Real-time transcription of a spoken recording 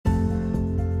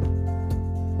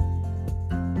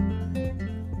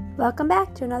Welcome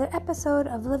back to another episode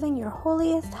of Living Your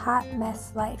Holiest Hot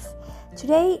Mess Life.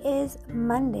 Today is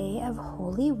Monday of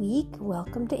Holy Week.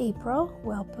 Welcome to April.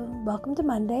 Welcome to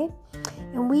Monday.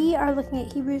 And we are looking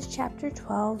at Hebrews chapter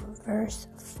 12, verse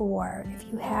 4.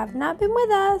 If you have not been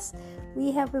with us,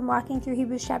 we have been walking through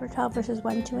Hebrews chapter 12, verses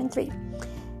 1, 2, and 3.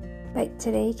 But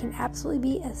today can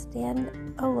absolutely be a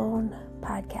stand-alone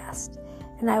podcast.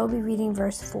 And I will be reading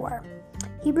verse 4.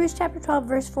 Hebrews chapter 12,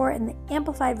 verse 4 in the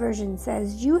Amplified Version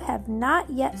says, "You have not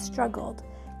yet struggled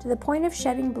to the point of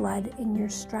shedding blood in your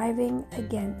striving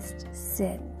against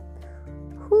sin."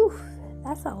 Whew,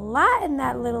 that's a lot in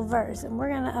that little verse, and we're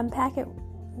going to unpack it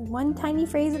one tiny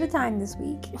phrase at a time this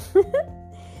week.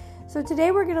 So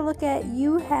today we're going to look at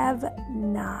you have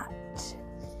not.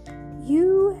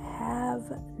 You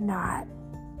have not.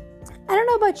 I don't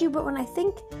know about you, but when I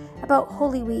think about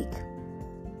Holy Week,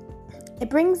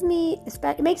 it makes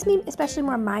me especially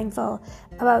more mindful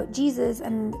about Jesus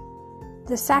and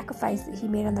the sacrifice that he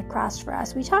made on the cross for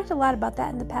us. We talked a lot about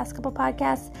that in the past couple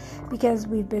podcasts because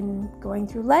we've been going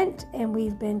through Lent and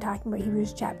we've been talking about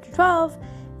Hebrews chapter 12,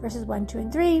 verses 1, 2,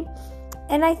 and 3.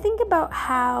 And I think about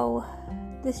how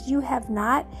this you have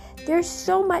not, there's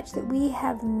so much that we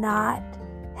have not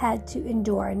had to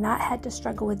endure, not had to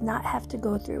struggle with, not have to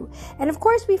go through. And of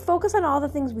course, we focus on all the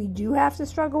things we do have to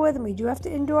struggle with and we do have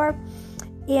to endure.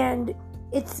 And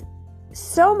it's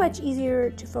so much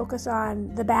easier to focus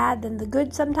on the bad than the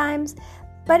good sometimes.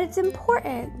 But it's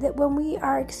important that when we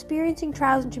are experiencing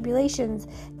trials and tribulations,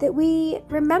 that we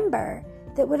remember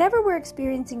that whatever we're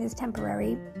experiencing is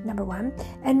temporary, number one.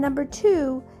 And number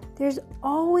two, there's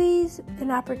always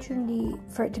an opportunity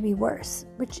for it to be worse,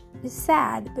 which is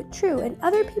sad but true. And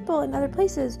other people in other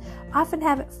places often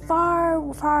have it far,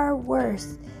 far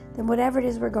worse than whatever it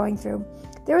is we're going through.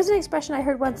 There was an expression I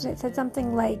heard once, and it said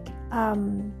something like,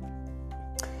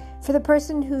 for the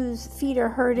person whose feet are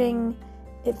hurting,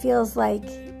 it feels like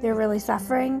they're really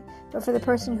suffering. But for the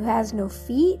person who has no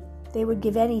feet, they would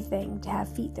give anything to have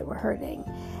feet that were hurting.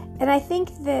 And I think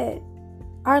that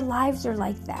our lives are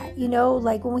like that,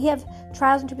 like when we have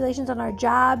trials and tribulations on our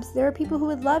jobs, there are people who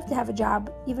would love to have a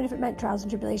job, even if it meant trials and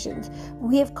tribulations.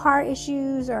 When we have car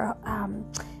issues or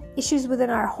issues within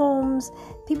our homes,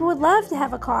 people would love to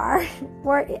have a car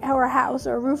or a house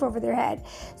or a roof over their head.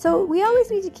 So we always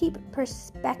need to keep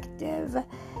perspective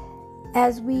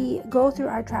as we go through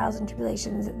our trials and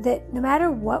tribulations, that no matter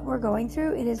what we're going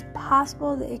through, it is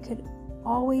possible that it could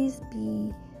always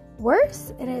be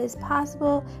worse, and it is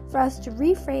possible for us to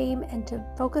reframe and to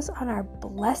focus on our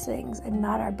blessings and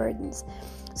not our burdens.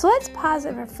 So let's pause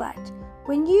and reflect.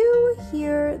 When you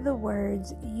hear the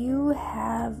words, "you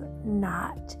have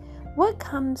not," what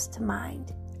comes to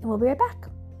mind? And we'll be right back.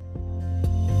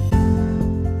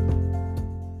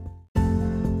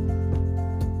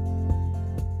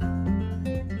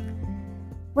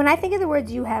 When I think of the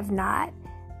words "you have not,"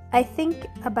 I think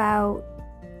about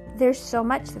there's so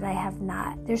much that I have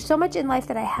not. There's so much in life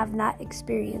that I have not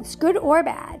experienced, good or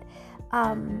bad.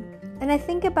 And I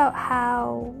think about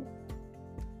how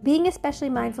being especially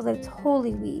mindful that it's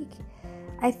Holy Week,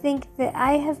 I think that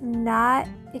I have not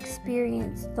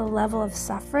experienced the level of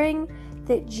suffering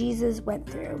that Jesus went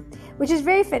through, which is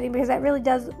very fitting because that really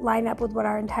does line up with what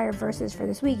our entire verse is for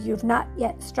this week. You have not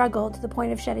yet struggled to the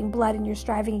point of shedding blood and you're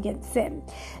striving against sin.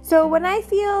 So when I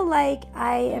feel like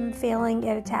I am failing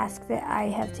at a task that I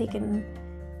have taken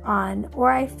on,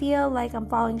 or I feel like I'm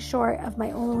falling short of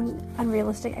my own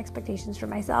unrealistic expectations for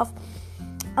myself,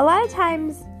 a lot of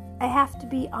times I have to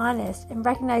be honest and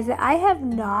recognize that I have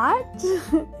not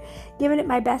given it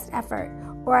my best effort,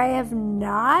 or I have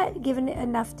not given it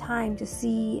enough time to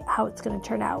see how it's going to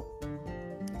turn out.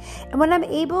 And when I'm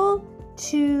able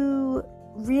to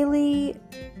really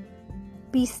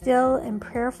be still and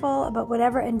prayerful about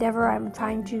whatever endeavor I'm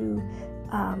trying to,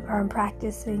 or I'm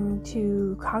practicing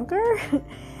to conquer,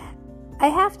 I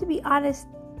have to be honest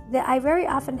that I very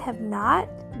often have not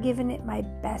given it my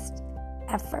best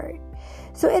effort.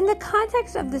 So in the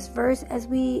context of this verse, as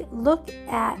we look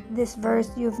at this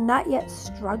verse, "you have not yet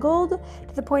struggled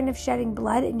to the point of shedding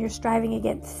blood and you're striving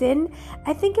against sin,"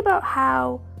 I think about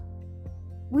how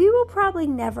we will probably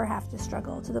never have to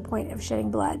struggle to the point of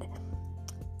shedding blood.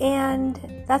 And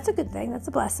that's a good thing, that's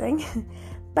a blessing.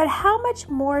 But how much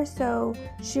more so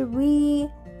should we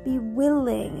be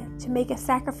willing to make a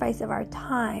sacrifice of our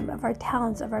time, of our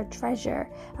talents, of our treasure,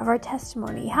 of our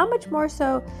testimony? How much more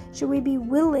so should we be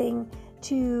willing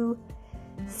to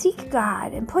seek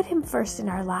God and put Him first in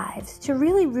our lives, to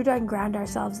really root and ground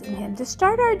ourselves in Him, to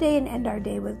start our day and end our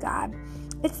day with God?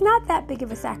 It's not that big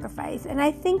of a sacrifice. And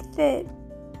I think that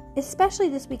especially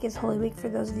this week is Holy Week for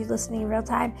those of you listening in real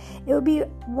time, it would be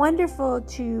wonderful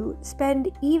to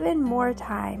spend even more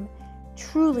time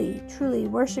truly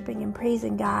worshiping and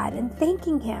praising God and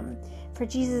thanking Him for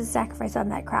Jesus' sacrifice on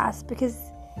that cross, because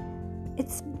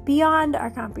it's beyond our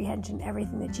comprehension,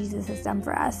 everything that Jesus has done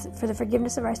for us, for the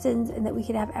forgiveness of our sins, and that we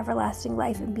could have everlasting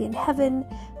life and be in heaven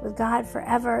with God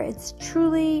forever. It's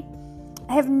truly,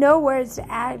 I have no words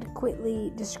to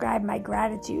adequately describe my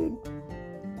gratitude.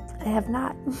 I have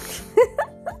not.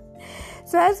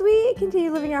 So as we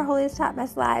continue living our holiest hot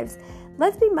mess lives,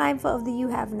 let's be mindful of the "you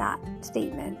have not"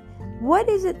 statement. What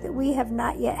is it that we have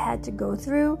not yet had to go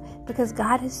through? Because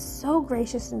God is so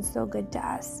gracious and so good to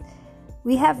us.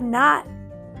 We have not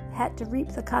had to reap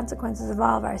the consequences of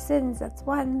all of our sins. That's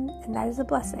one, and that is a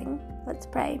blessing. Let's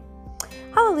pray.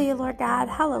 Hallelujah, Lord God.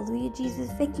 Hallelujah, Jesus.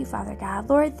 Thank you, Father God.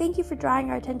 Lord, thank you for drawing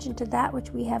our attention to that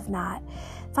which we have not.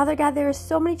 Father God, there are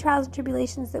so many trials and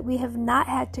tribulations that we have not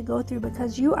had to go through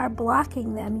because you are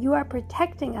blocking them. You are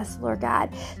protecting us, Lord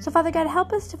God. So, Father God,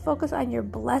 help us to focus on your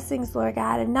blessings, Lord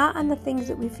God, and not on the things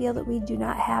that we feel that we do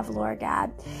not have, Lord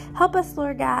God. Help us,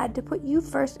 Lord God, to put you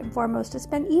first and foremost, to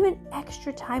spend even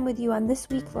extra time with you on this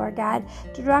week, Lord God,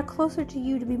 to draw closer to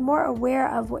you, to be more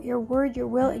aware of what your word, your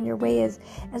will, and your way is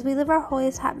as we live our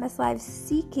holiest hot mess lives,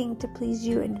 seeking to please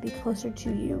you and to be closer to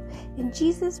you. In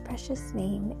Jesus' precious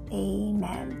name,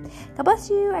 amen. God bless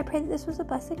you. I pray that this was a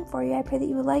blessing for you. I pray that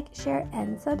you would like, share,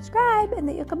 and subscribe, and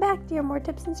that you'll come back to hear more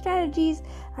tips and strategies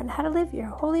on how to live your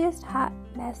holiest hot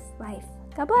mess life.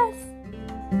 God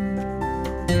bless.